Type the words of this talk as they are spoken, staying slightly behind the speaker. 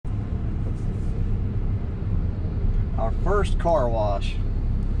our first car wash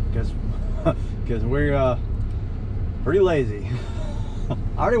because we're pretty lazy.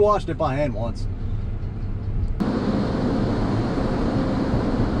 I already washed it by hand once.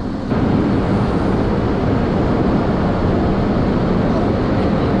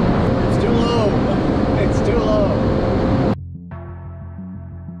 It's too low. It's too low.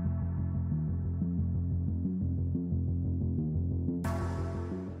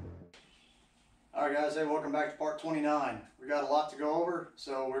 Alright guys, hey, welcome back to part 29. We got a lot to go over,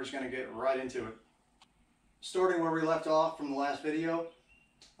 so we're just going to get right into it. Starting where we left off from the last video,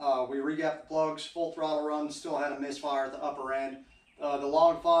 we regapped the plugs, full throttle run, still had a misfire at the upper end. The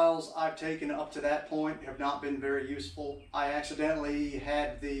log files I've taken up to that point have not been very useful. I accidentally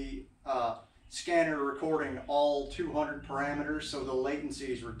had the scanner recording all 200 parameters, so the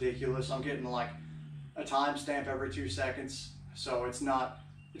latency is ridiculous. I'm getting like a timestamp every 2 seconds, so it's not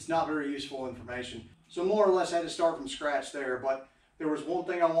very useful information. So more or less I had to start from scratch there, but there was one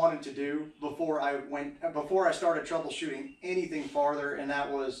thing I wanted to do before I started troubleshooting anything farther, and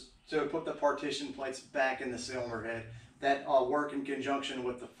that was to put the partition plates back in the cylinder head that work in conjunction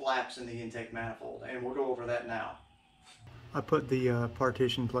with the flaps in the intake manifold, and we'll go over that now. I put the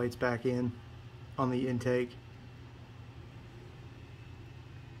partition plates back in on the intake.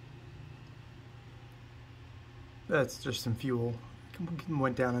 That's just some fuel.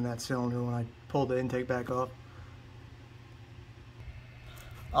 Went down in that cylinder when I pulled the intake back off.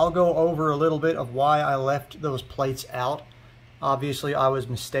 I'll go over a little bit of why I left those plates out. Obviously I was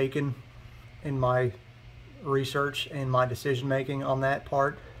mistaken in my research and my decision making on that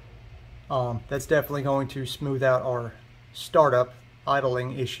part. That's definitely going to smooth out our startup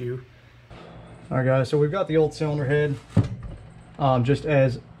idling issue. Alright guys, so we've got the old cylinder head just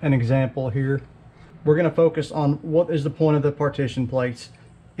as an example here. We're going to focus on what is the point of the partition plates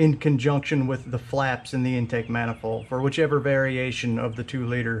in conjunction with the flaps in the intake manifold for whichever variation of the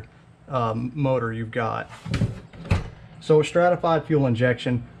 2-liter motor you've got. So stratified fuel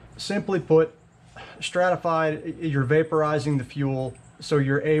injection, simply put, stratified, you're vaporizing the fuel so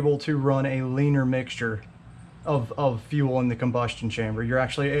you're able to run a leaner mixture of fuel in the combustion chamber. You're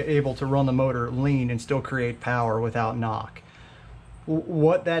actually able to run the motor lean and still create power without knock.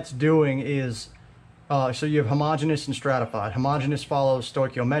 What that's doing is so you have homogeneous and stratified. Homogeneous follows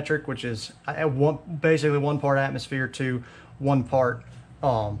stoichiometric, which is basically 1 part atmosphere to 1 part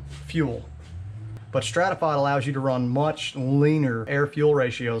fuel. But stratified allows you to run much leaner air-fuel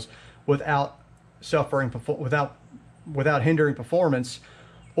ratios without suffering, without hindering performance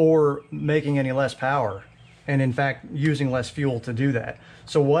or making any less power, and in fact using less fuel to do that.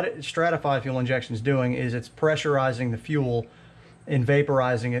 So what stratified fuel injection is doing is it's pressurizing the fuel and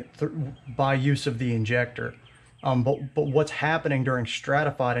vaporizing it by use of the injector. But what's happening during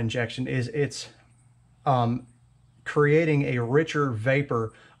stratified injection is it's creating a richer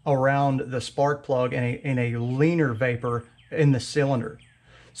vapor around the spark plug and a leaner vapor in the cylinder.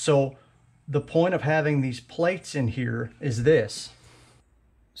 So the point of having these plates in here is this.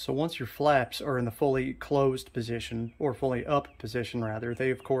 So once your flaps are in the fully closed position, or fully up position rather, they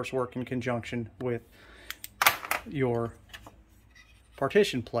of course work in conjunction with your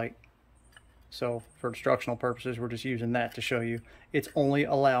partition plate. So for instructional purposes, we're just using that to show you it's only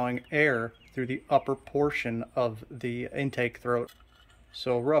allowing air through the upper portion of the intake throat.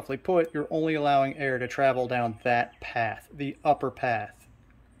 So roughly put, you're only allowing air to travel down that path, the upper path,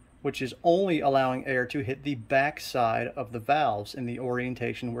 which is only allowing air to hit the back side of the valves in the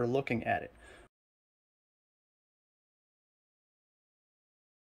orientation we're looking at it.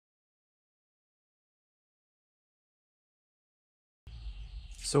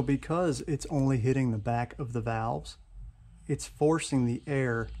 So because it's only hitting the back of the valves, it's forcing the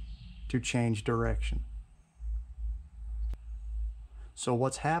air to change direction. So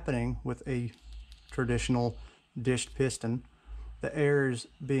what's happening with a traditional dished piston, the air is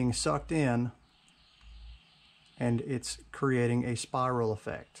being sucked in and it's creating a spiral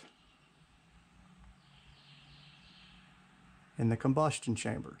effect in the combustion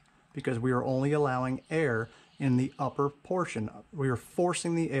chamber because we are only allowing air in the upper portion. We are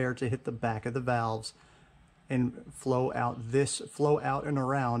forcing the air to hit the back of the valves and flow out and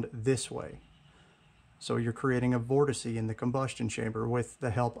around this way. So you're creating a vortice in the combustion chamber with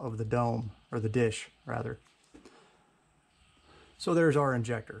the help of the dome, or the dish rather. So there's our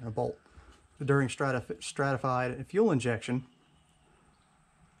injector, a bolt. During stratified fuel injection,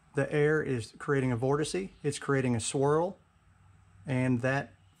 the air is creating a vortice, it's creating a swirl, and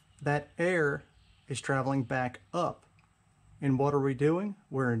that air is traveling back up. And what are we doing?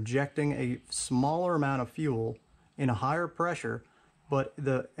 We're injecting a smaller amount of fuel in a higher pressure, but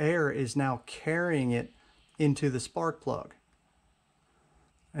the air is now carrying it into the spark plug.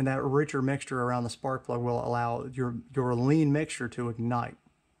 And that richer mixture around the spark plug will allow your lean mixture to ignite.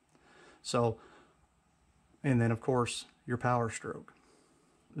 So, and then of course your power stroke.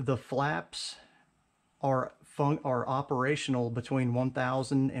 The flaps are operational between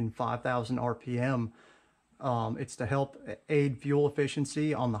 1,000 and 5,000 RPM. It's to help aid fuel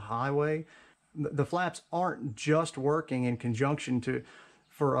efficiency on the highway. The flaps aren't just working in conjunction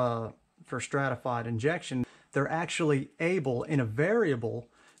for stratified injection. They're actually able, in a variable,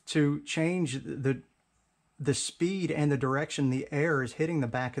 to change the speed and the direction the air is hitting the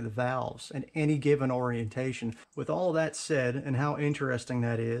back of the valves in any given orientation. With all of that said, and how interesting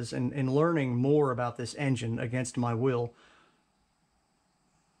that is, and learning more about this engine against my will,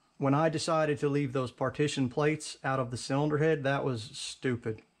 when I decided to leave those partition plates out of the cylinder head, that was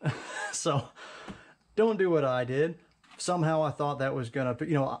stupid. So don't do what I did. Somehow I thought that was gonna,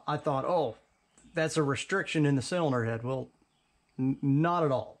 I thought, oh, that's a restriction in the cylinder head. Well, not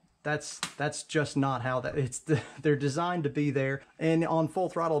at all. That's just not how they're designed to be there. And on full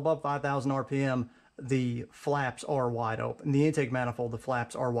throttle above 5,000 RPM, the flaps are wide open. The intake manifold, the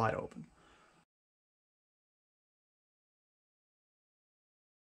flaps are wide open.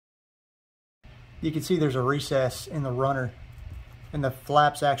 You can see there's a recess in the runner, and the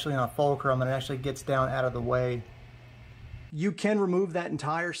flap's actually on a fulcrum, and it actually gets down out of the way. You can remove that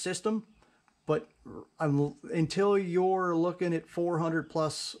entire system, but until you're looking at 400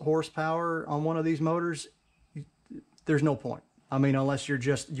 plus horsepower on one of these motors, there's no point. I mean, unless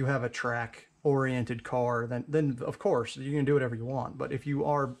you have a track oriented car, then of course you can do whatever you want. But if you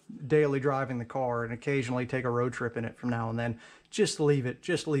are daily driving the car and occasionally take a road trip in it from now and then, just leave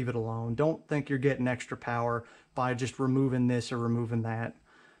it alone. Don't think you're getting extra power by just removing this or removing that.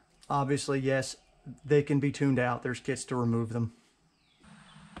 Obviously, yes, they can be tuned out. There's kits to remove them.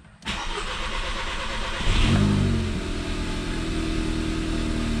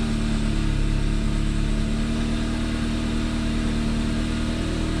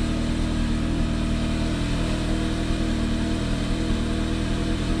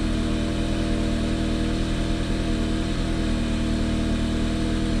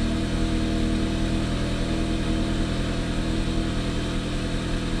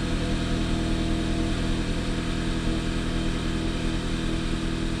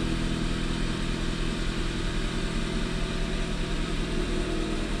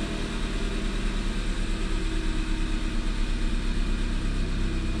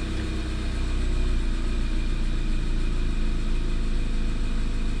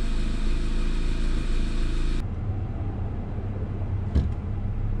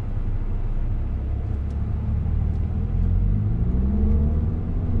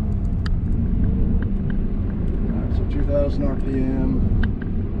 RPM.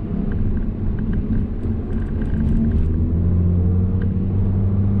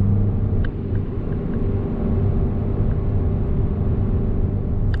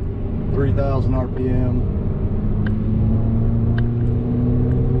 RPM.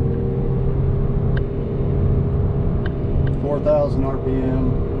 4,000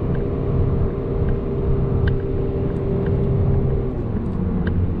 RPM.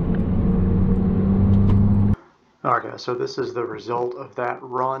 Okay, so this is the result of that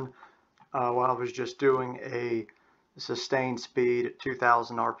run while I was just doing a sustained speed at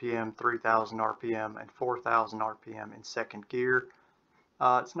 2,000 RPM, 3,000 RPM, and 4,000 RPM in second gear.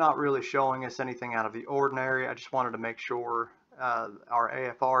 It's not really showing us anything out of the ordinary. I just wanted to make sure our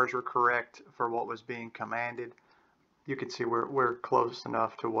AFRs were correct for what was being commanded. You can see we're close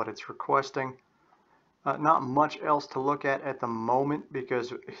enough to what it's requesting. Not much else to look at the moment,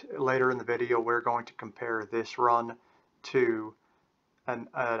 because later in the video we're going to compare this run to an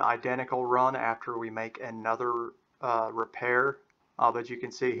identical run after we make another repair. But you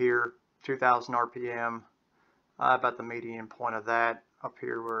can see here 2,000 RPM, about the median point of that. Up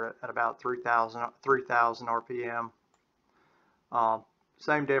here we're at about 3,000 RPM.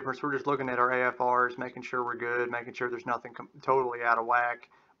 Same difference. We're just looking at our AFRs, making sure we're good, making sure there's nothing totally out of whack.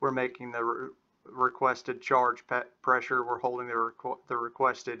 We're making the requested charge pressure. We're holding the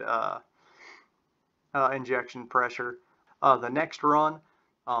requested injection pressure. The next run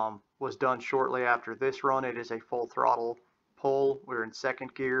was done shortly after this run. It is a full throttle pull. We're in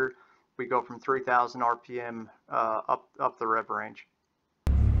second gear. We go from 3,000 RPM up the rev range.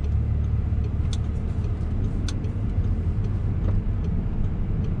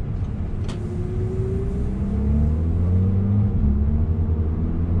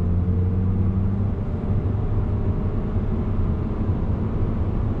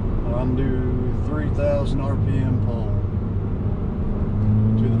 Undo 3,000 RPM pull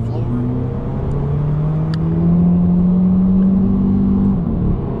to the floor.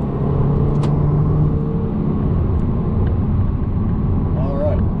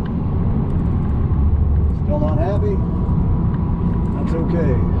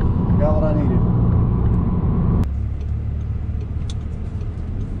 okay. Got what I needed.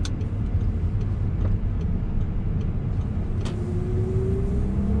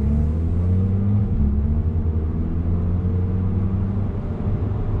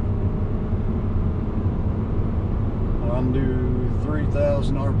 Undo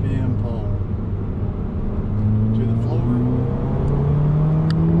 3,000 RPM pull to the floor.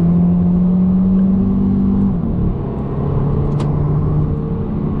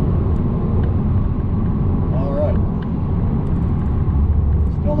 All right.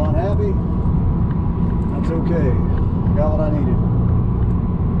 Still not happy? That's okay. Got what I needed.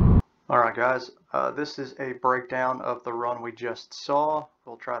 All right, guys. This is a breakdown of the run we just saw.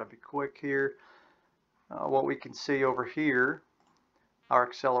 We'll try to be quick here. What we can see over here, our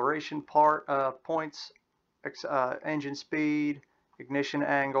acceleration points, engine speed, ignition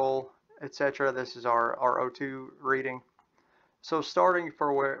angle, etc. This is our O2 reading. So starting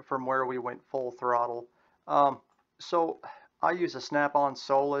from where we went full throttle. So I use a Snap-on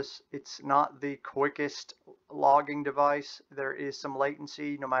Solus. It's not the quickest logging device. There is some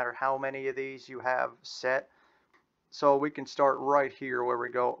latency no matter how many of these you have set. So we can start right here where we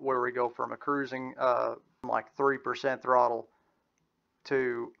go from a cruising like 3% throttle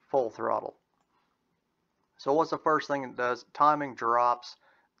to full throttle. So what's the first thing it does? Timing drops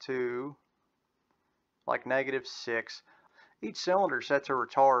to like -6. Each cylinder sets a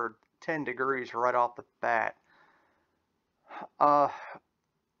retard 10 degrees right off the bat.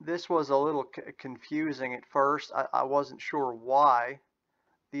 This was a little confusing at first. I wasn't sure why.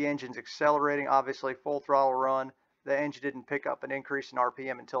 The engine's accelerating, obviously full throttle run. The engine didn't pick up an increase in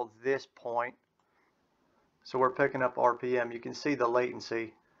RPM until this point. So we're picking up RPM. You can see the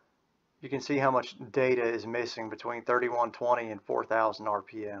latency. You can see how much data is missing between 3120 and 4000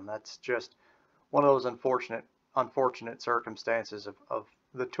 RPM. That's just one of those unfortunate circumstances of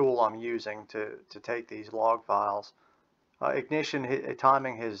the tool I'm using to take these log files. Ignition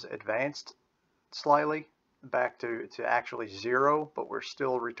timing has advanced slightly back to actually 0, but we're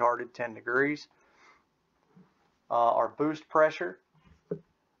still retarded 10 degrees. Our boost pressure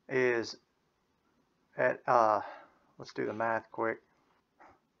is at let's do the math quick.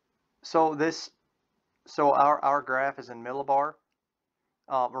 So our graph is in millibar.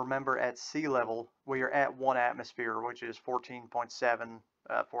 Remember, at sea level we are at 1 atmosphere, which is 14.7,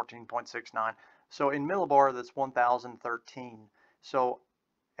 14.69. So in millibar, that's 1013. So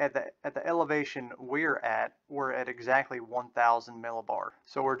at the elevation we're at exactly 1000 millibar.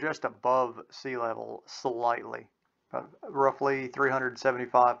 So we're just above sea level slightly, roughly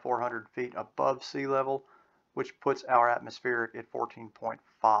 375, 400 feet above sea level, which puts our atmospheric at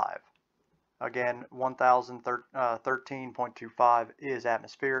 14.5. Again, 1013.25 is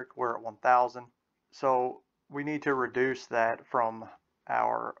atmospheric. We're at 1000. So we need to reduce that from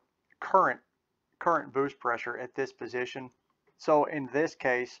our current boost pressure at this position. So in this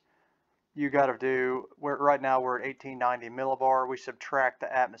case, you got to do, right now we're at 1890 millibar. We subtract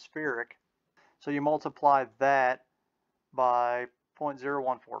the atmospheric. So you multiply that by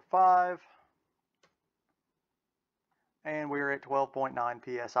 0.0145, and we're at 12.9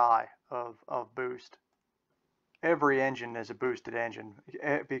 psi of boost. Every engine is a boosted engine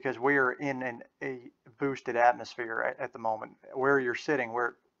because we are in a boosted atmosphere at the moment. Where you're sitting,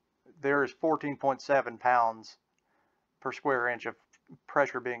 where there is 14.7 pounds per square inch of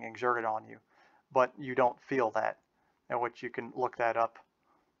pressure being exerted on you, but you don't feel that, and which you can look that up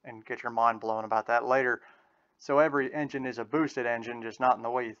and get your mind blown about that later. So every engine is a boosted engine, just not in the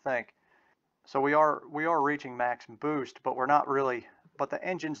way you think. So we are reaching max boost, but we're not really. But the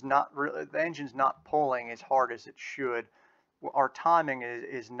engine's not pulling as hard as it should. Our timing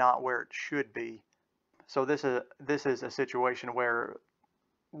is not where it should be. So this is a situation where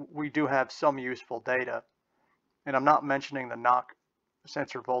we do have some useful data, and I'm not mentioning the knock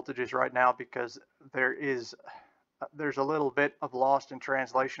sensor voltages right now because there's a little bit of lost in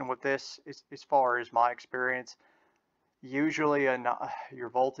translation with this as far as my experience. Usually your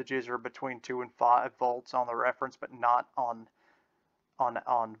voltages are between 2 and 5 volts on the reference, but not on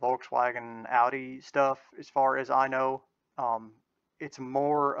Volkswagen and Audi stuff, as far as I know. It's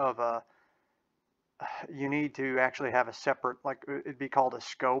more of a, you need to actually have a separate, like it'd be called a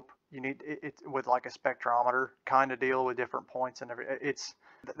scope. You need it with like a spectrometer kind of deal with different points and everything.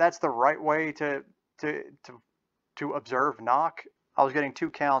 That's the right way to observe knock. I was getting 2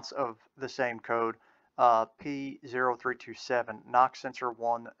 counts of the same code. P0327, knock sensor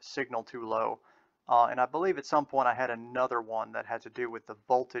 1, signal too low. And I believe at some point I had another one that had to do with the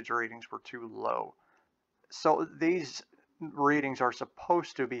voltage readings were too low. So these readings are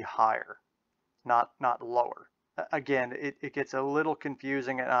supposed to be higher, not lower. Again, it gets a little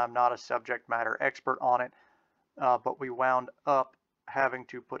confusing, and I'm not a subject matter expert on it, but we wound up having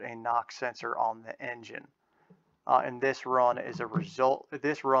to put a knock sensor on the engine. And this run is a result.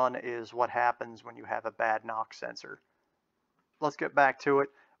 This run is what happens when you have a bad knock sensor. Let's get back to it.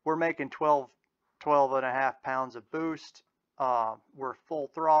 We're making 12 and a half pounds of boost. We're full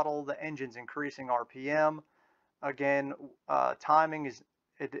throttle. The engine's increasing RPM. Again, timing is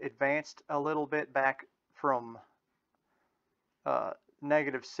advanced a little bit back from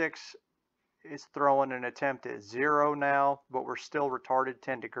 -6. It's throwing an attempt at 0 now, but we're still retarded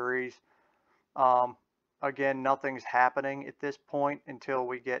 10 degrees. Again, nothing's happening at this point until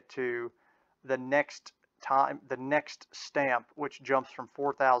we get to the next stamp, which jumps from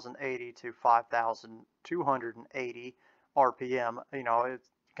 4,080 to 5,280 RPM. You know, you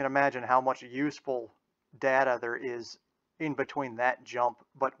can imagine how much useful data there is in between that jump,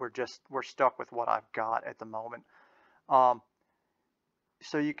 but we're stuck with what I've got at the moment.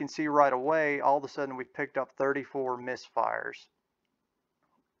 So you can see right away, all of a sudden we've picked up 34 misfires.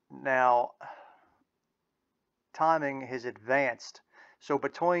 Now, timing has advanced. So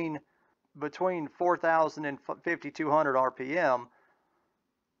between 4,000 and 5,200 RPM,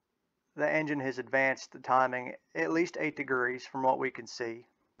 the engine has advanced the timing at least 8 degrees from what we can see.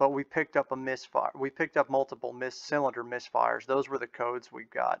 But we picked up a misfire. We picked up multiple cylinder misfires. Those were the codes we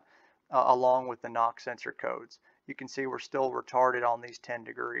got, along with the knock sensor codes. You can see we're still retarded on these 10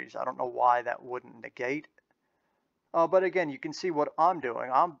 degrees. I don't know why that wouldn't negate. But again, you can see what I'm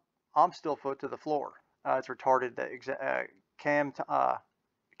doing. I'm still foot to the floor. It's retarded the cam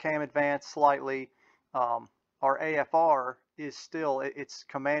advanced slightly. Our AFR is still, it's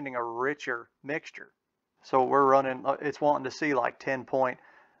commanding a richer mixture. So we're running, it's wanting to see like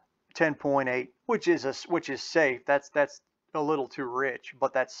 10.8, which is safe. That's a little too rich,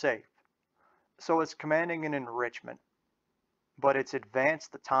 but that's safe. So it's commanding an enrichment, but it's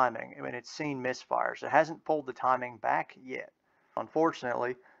advanced the timing. I mean, it's seen misfires. It hasn't pulled the timing back yet.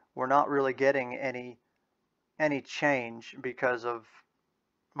 Unfortunately, we're not really getting any change because of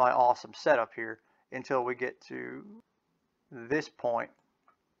my awesome setup here until we get to this point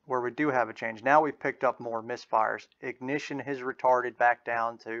where we do have a change. Now we've picked up more misfires. Ignition has retarded back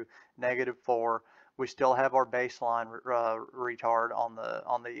down to -4. We still have our baseline retard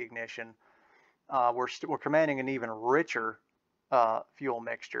on the ignition. We're commanding an even richer fuel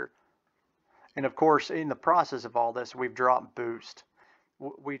mixture. And of course, in the process of all this, we've dropped boost.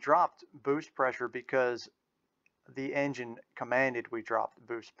 We dropped boost pressure because the engine commanded we dropped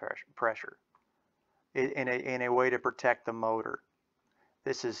boost pressure in a way to protect the motor.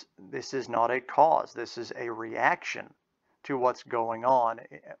 This is not a cause. This is a reaction to what's going on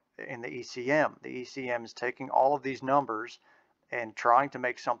in the ECM. The ECM is taking all of these numbers and trying to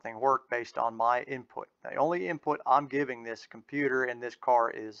make something work based on my input. The only input I'm giving this computer and this car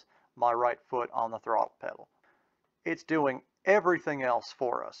is my right foot on the throttle pedal. It's doing everything else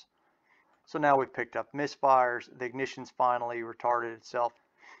for us. So now we've picked up misfires. The ignition's finally retarded itself.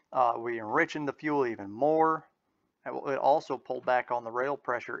 We're enriching the fuel even more. It also pulled back on the rail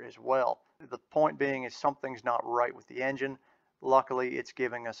pressure as well. The point being is something's not right with the engine. Luckily, it's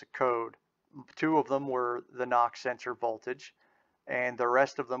giving us a code. 2 of them were the knock sensor voltage, and the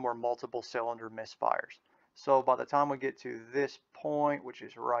rest of them were multiple cylinder misfires. So by the time we get to this point, which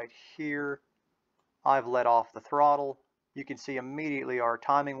is right here, I've let off the throttle. You can see immediately our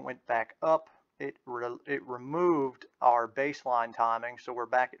timing went back up. It removed our baseline timing, so we're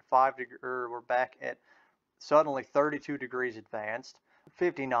back at we're back at suddenly 32 degrees advanced,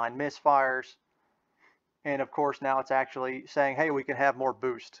 59 misfires, and of course now it's actually saying, hey, we can have more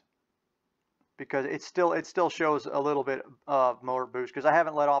boost, because it still shows a little bit of more boost because I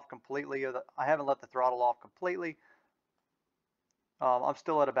haven't let off completely. I haven't let the throttle off completely. I'm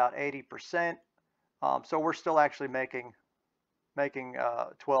still at about 80%, so we're still actually making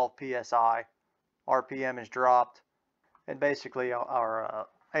 12 psi. RPM is dropped, and basically our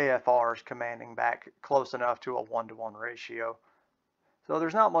AFR is commanding back close enough to a 1-to-1 ratio. So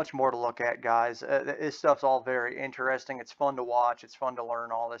there's not much more to look at, guys. This stuff's all very interesting. It's fun to watch. It's fun to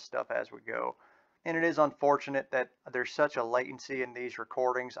learn all this stuff as we go. And it is unfortunate that there's such a latency in these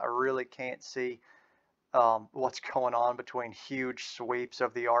recordings. I really can't see what's going on between huge sweeps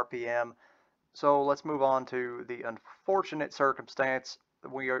of the RPM. So let's move on to the unfortunate circumstance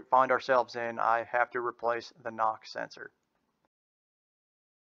that we find ourselves in. I have to replace the knock sensor.